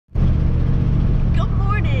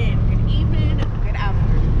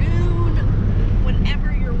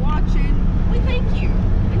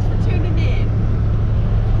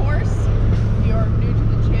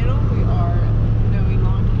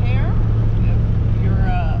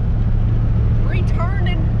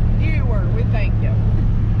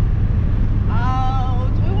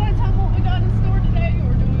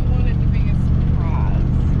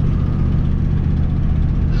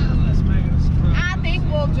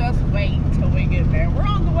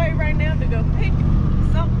down to go pick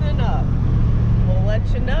something up. We'll let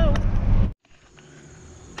you know.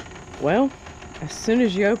 Well, as soon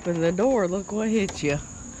as you open the door, look what hit you.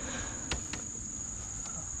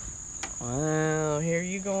 Wow, here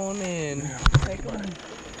you going in. Yeah. Take them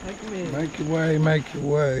in. Make your way, make your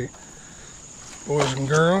way. Boys and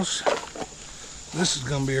girls, this is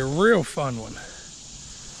going to be a real fun one.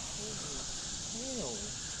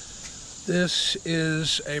 This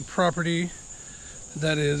is a property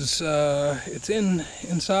that is, it's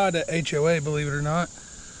inside a HOA, believe it or not,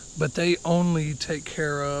 but they only take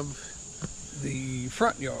care of the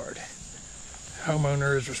front yard.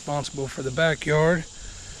 Homeowner is responsible for the backyard,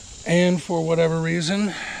 and for whatever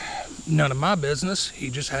reason, none of my business, he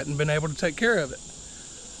just hadn't been able to take care of it.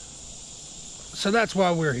 So that's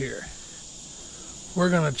why we're here. We're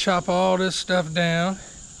gonna chop all this stuff down.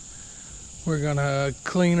 We're gonna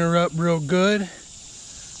clean her up real good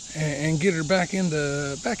and get her back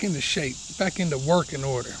into shape, back into working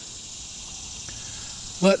order.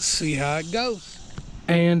 Let's see how it goes.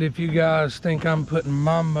 And if you guys think I'm putting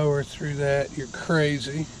my mower through that, you're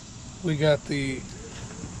crazy. We got the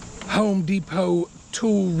Home Depot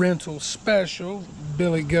tool rental special,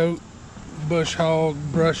 Billy Goat, bush hog,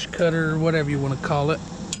 brush cutter, whatever you want to call it.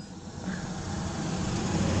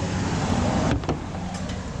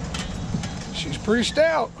 She's pretty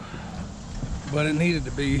stout, but it needed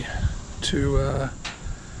to be to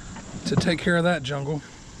take care of that jungle.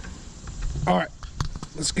 All right,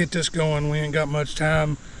 let's get this going. We ain't got much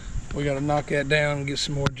time. We got to knock that down and get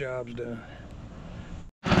some more jobs done.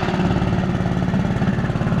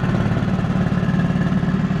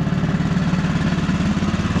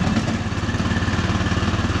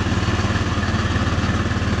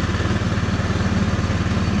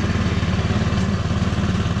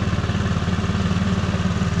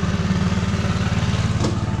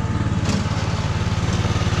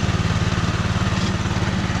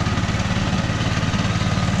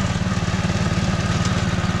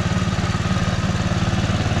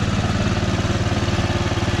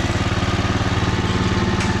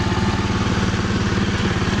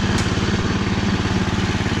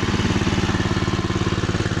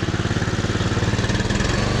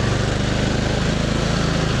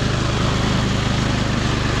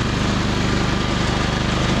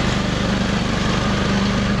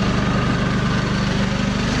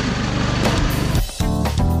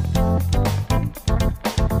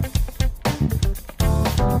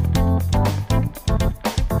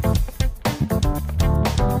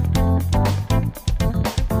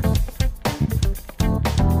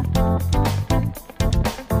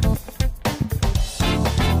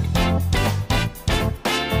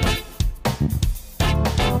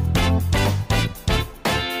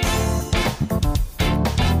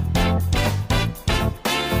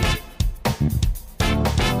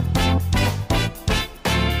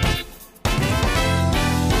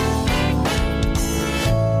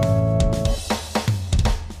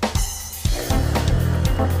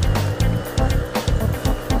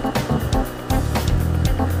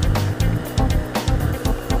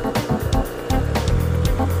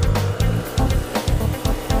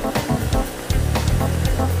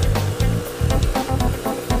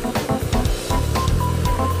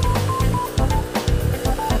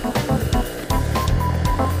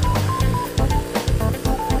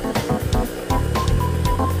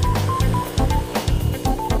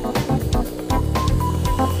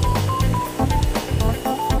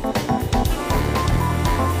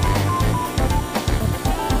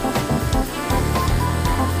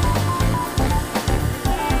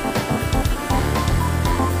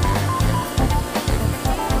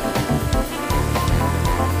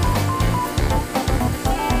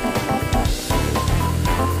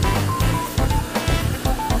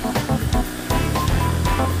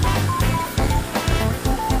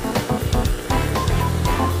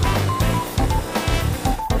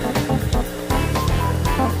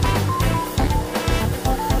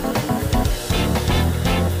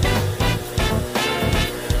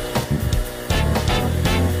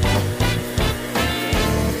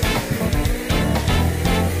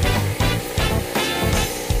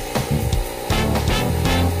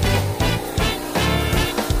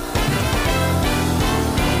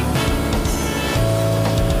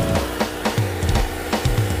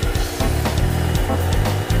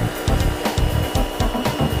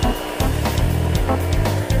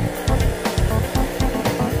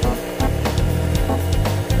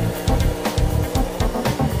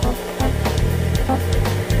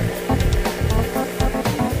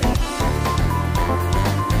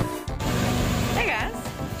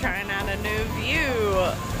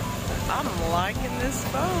 I'm liking this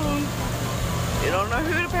phone. You don't know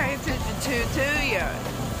who to pay attention to you.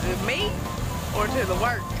 To me or to the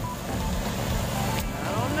work?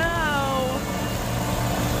 I don't know.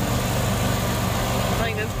 I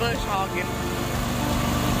think this bush hogging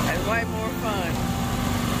is way more fun.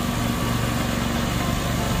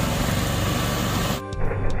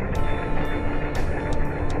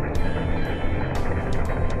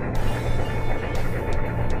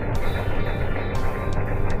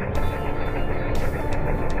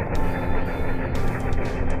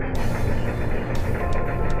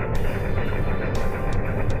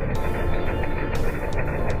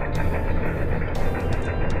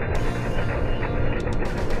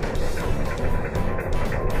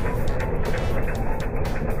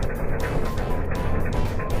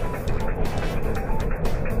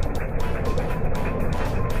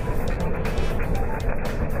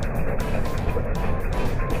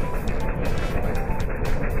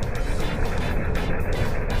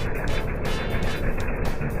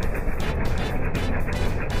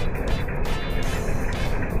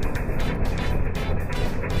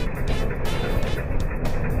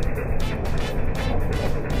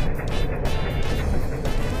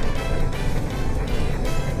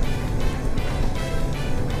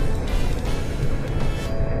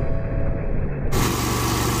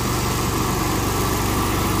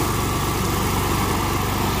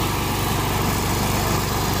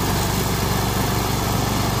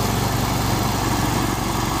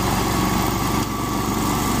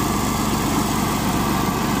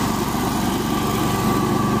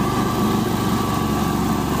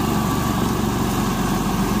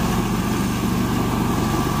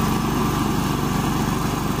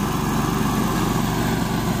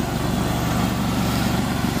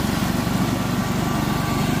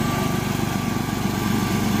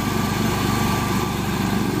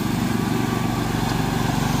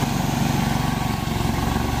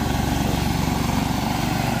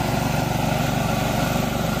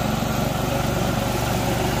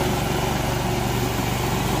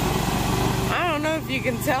 You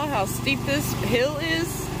can tell how steep this hill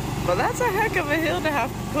is, but that's a heck of a hill to have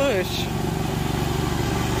to push.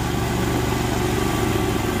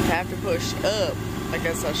 Have to push up, I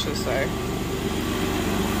guess I should say.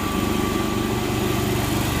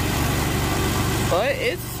 But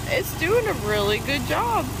it's doing a really good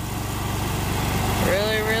job.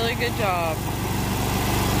 Really, really good job.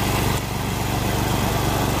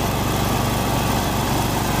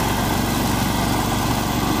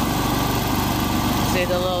 See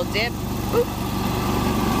the little dip? Boop.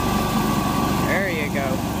 There you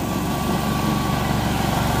go.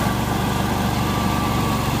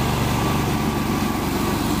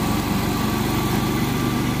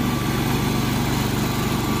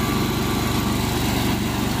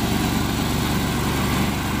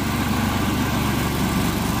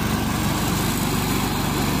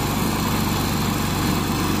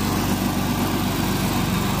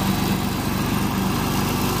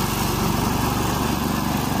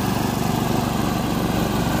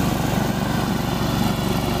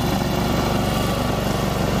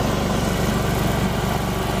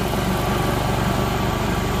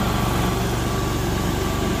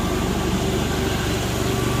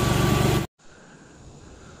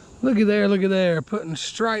 Look at there, putting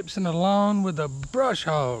stripes in the lawn with a brush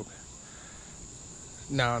hog.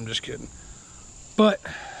 No, I'm just kidding. But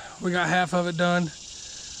we got half of it done.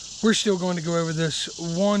 We're still going to go over this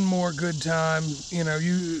one more good time. You know,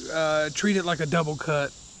 you treat it like a double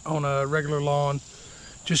cut on a regular lawn,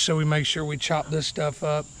 just so we make sure we chop this stuff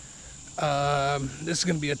up. This is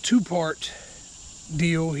going to be a two-part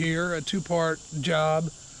deal here, a two-part job.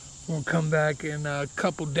 We'll come back in a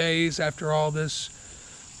couple days after all this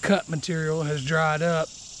cut material has dried up,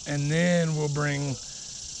 and then we'll bring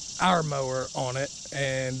our mower on it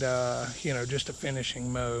and you know, just a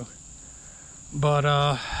finishing mow. But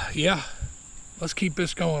yeah, let's keep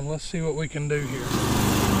this going. Let's see what we can do here.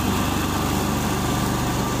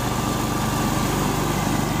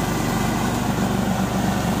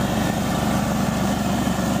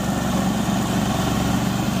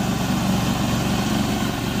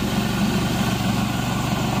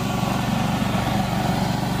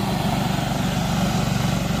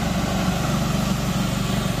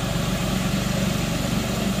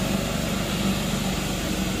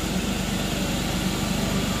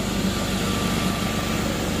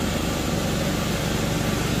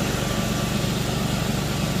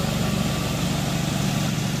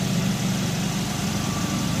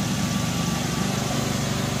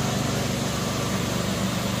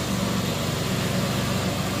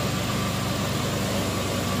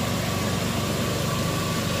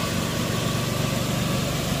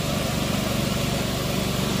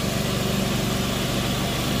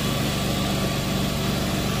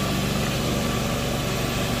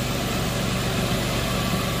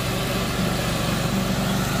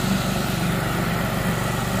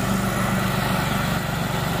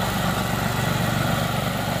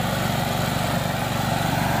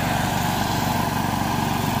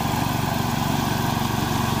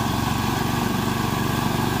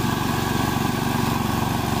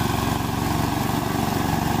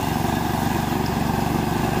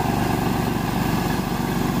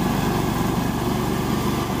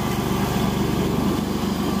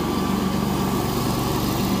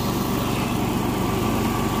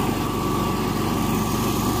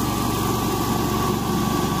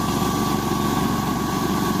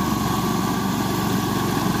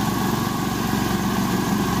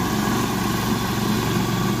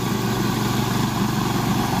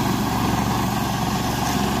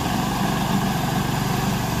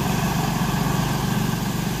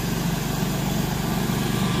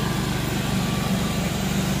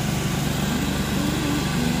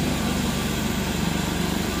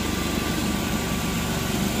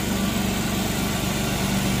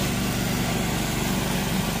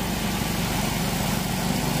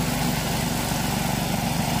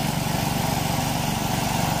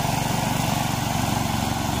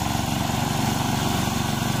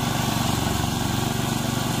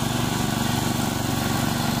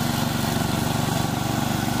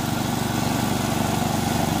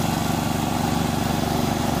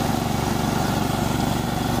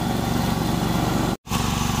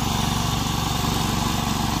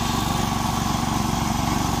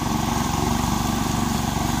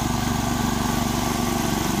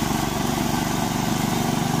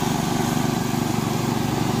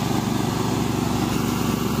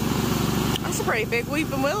 pretty big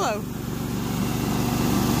weeping willow.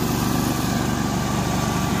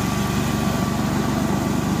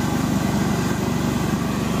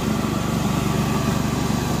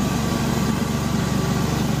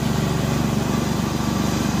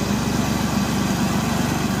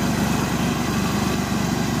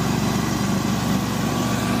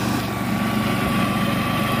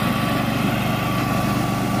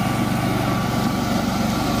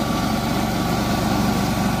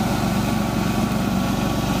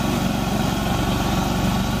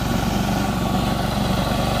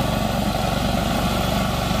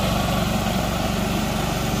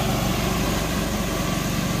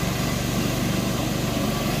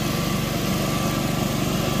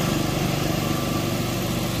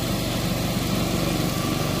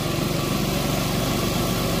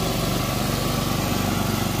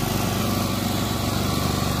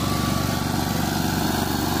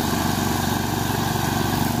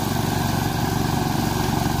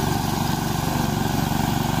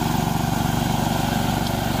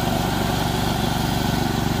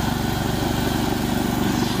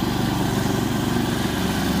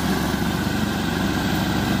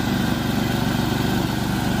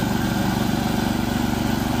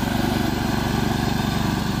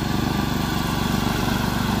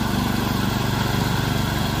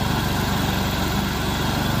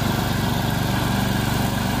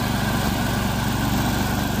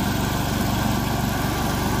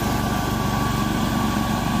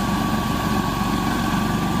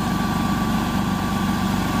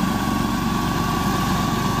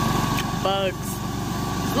 Bugs.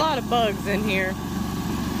 There's a lot of bugs in here.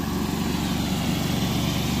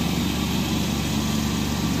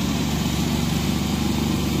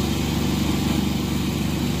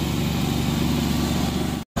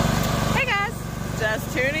 Hey guys,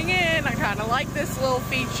 just tuning in. I kind of like this little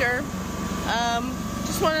feature.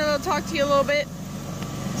 Just wanted to talk to you a little bit.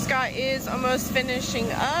 Scott is almost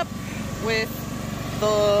finishing up with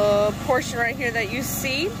the portion right here that you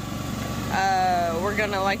see. We're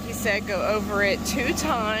gonna, like he said, go over it 2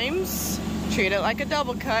 times. Treat it like a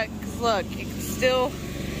double cut, because look, you can still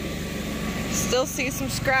see some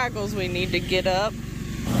scraggles we need to get up.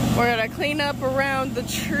 We're gonna clean up around the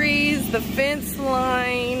trees, the fence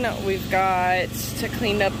line. We've got to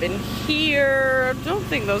clean up in here. I don't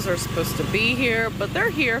think those are supposed to be here, but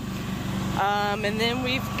they're here. And then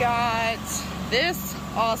we've got this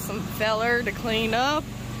awesome feller to clean up.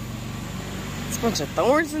 There's a bunch of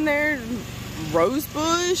thorns in there, rose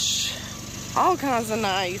bush, all kinds of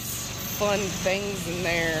nice, fun things in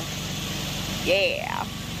there. Yeah.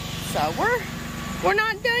 So we're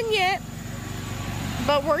not done yet,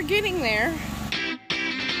 but we're getting there.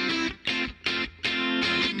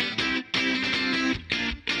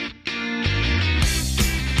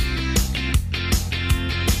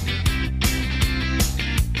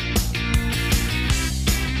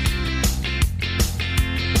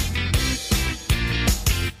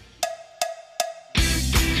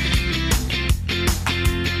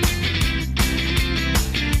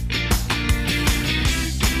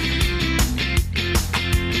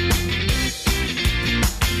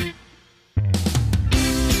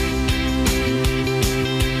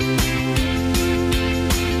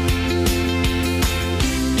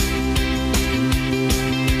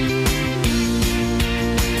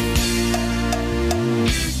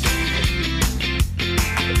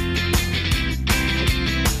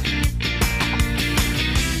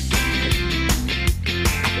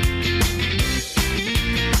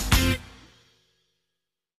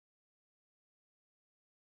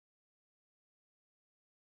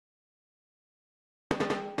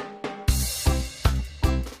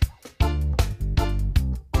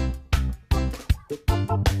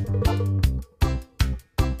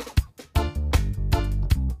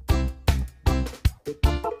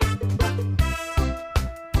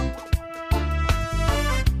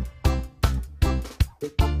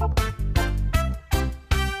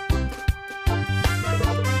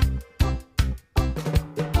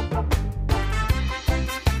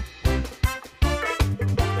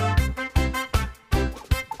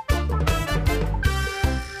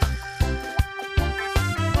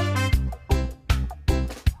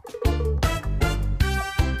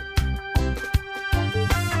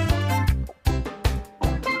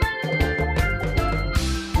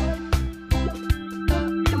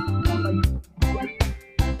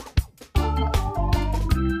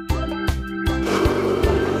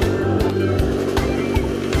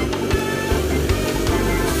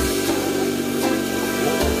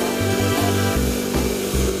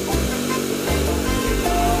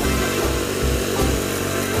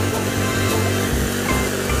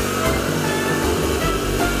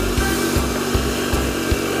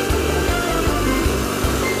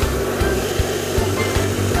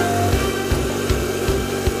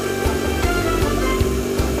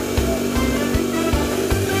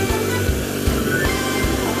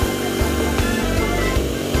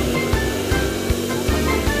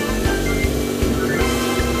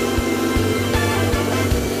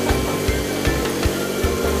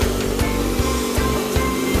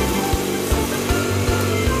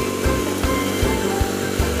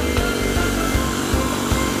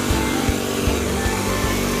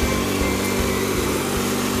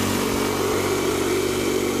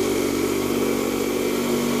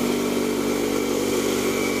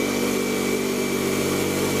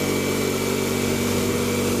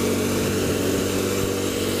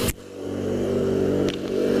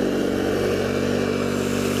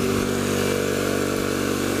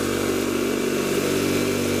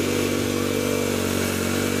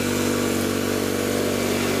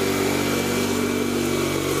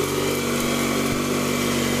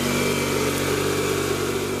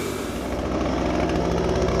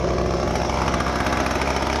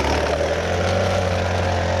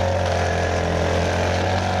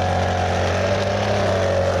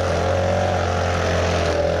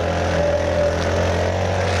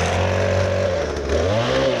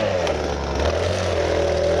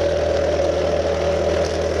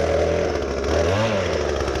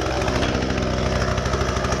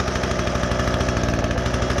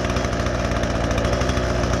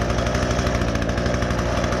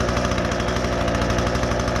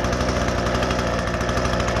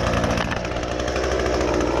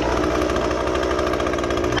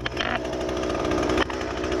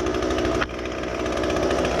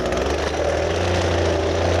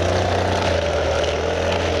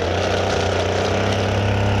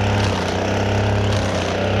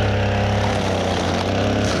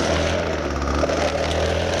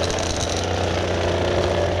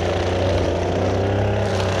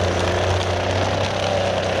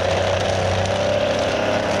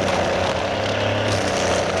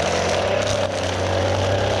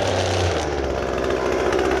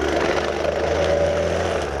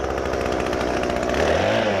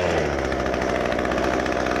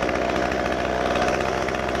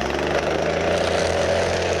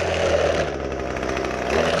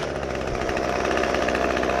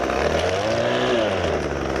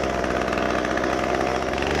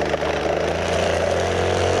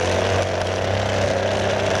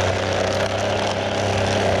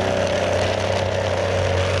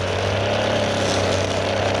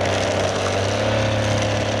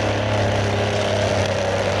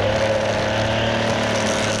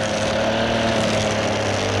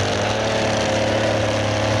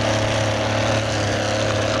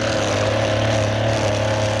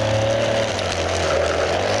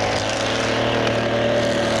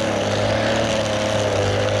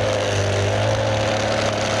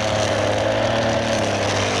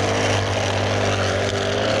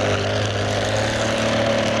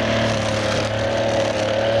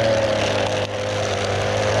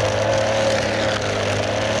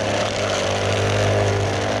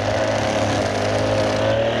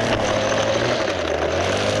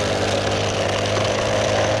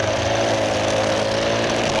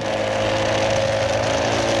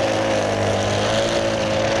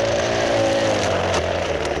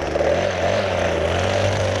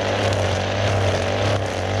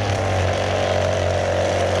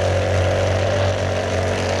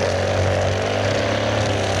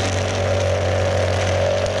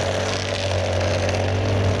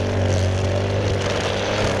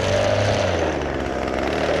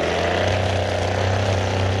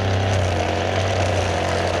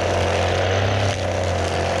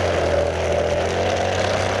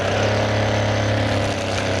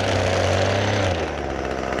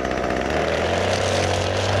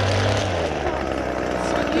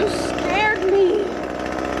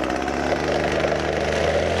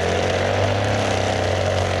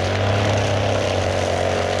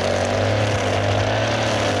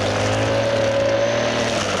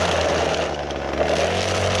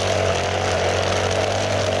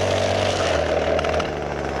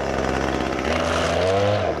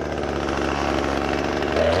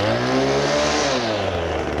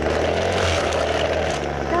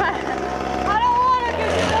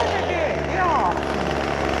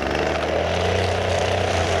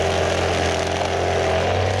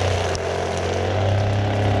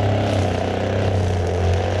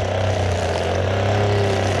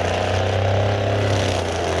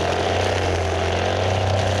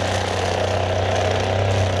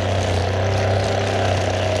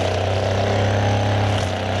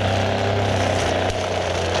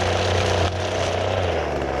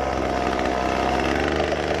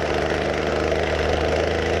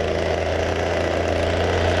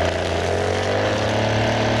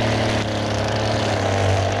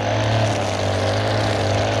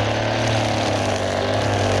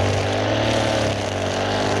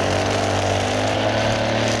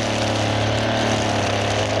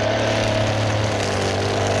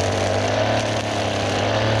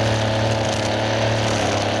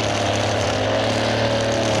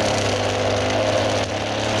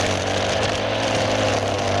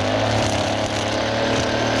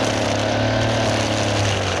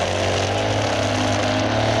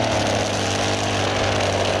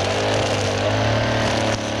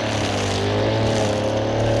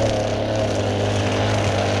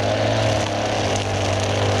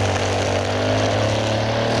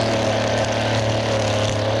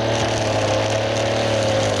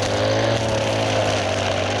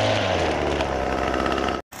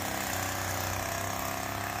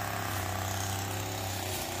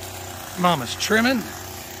 Mama's trimming.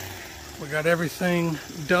 We got everything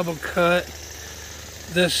double cut.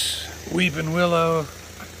 This weeping willow,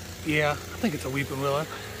 yeah, I think it's a weeping willow.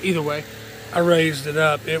 Either way, I raised it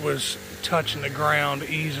up. It was touching the ground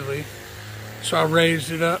easily. So I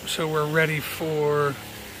raised it up so we're ready for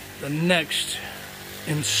the next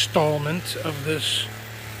installment of this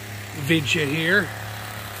video here.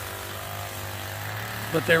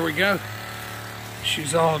 But there we go.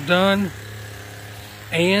 She's all done.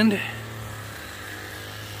 And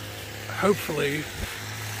hopefully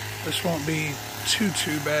this won't be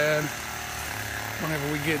too bad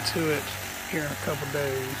whenever we get to it here in a couple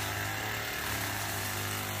days.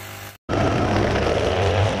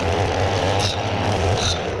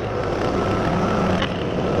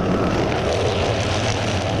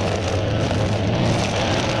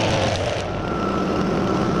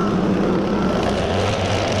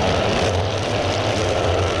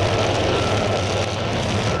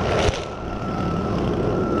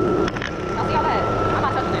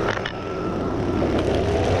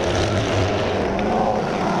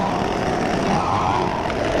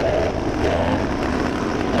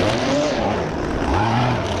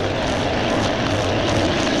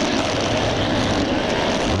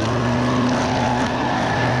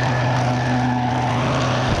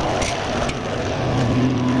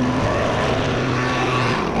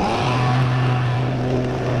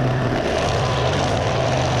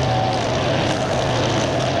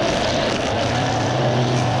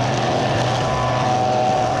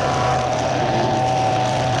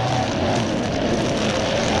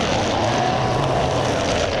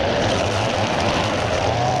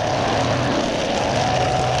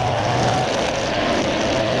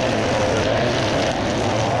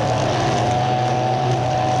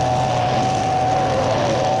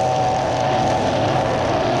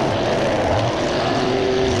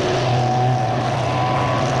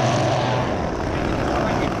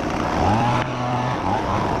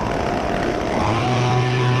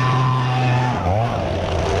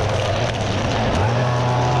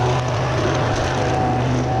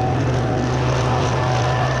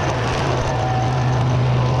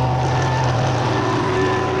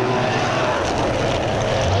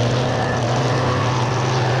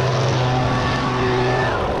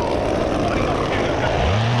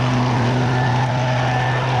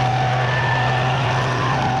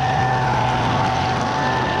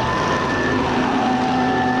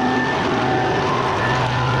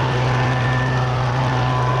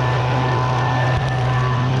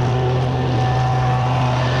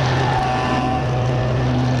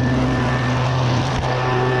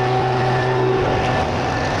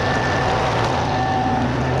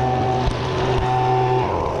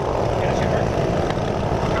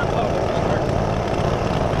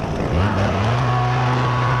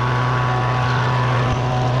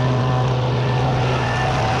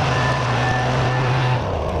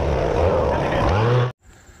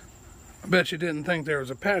 Bet you didn't think there was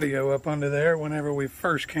a patio up under there whenever we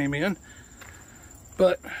first came in,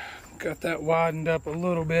 but got that widened up a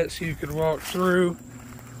little bit so you could walk through.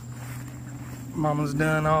 Mama's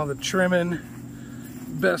done all the trimming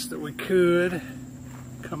best that we could.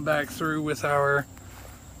 Come back through with our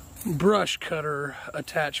brush cutter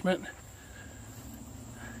attachment.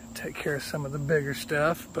 Take care of some of the bigger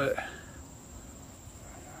stuff, but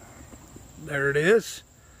there it is.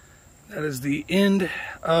 That is the end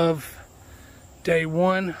of day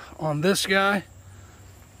one on this guy.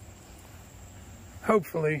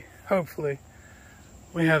 Hopefully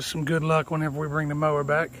we have some good luck whenever we bring the mower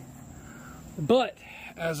back. But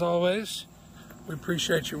as always, we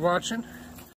appreciate you watching.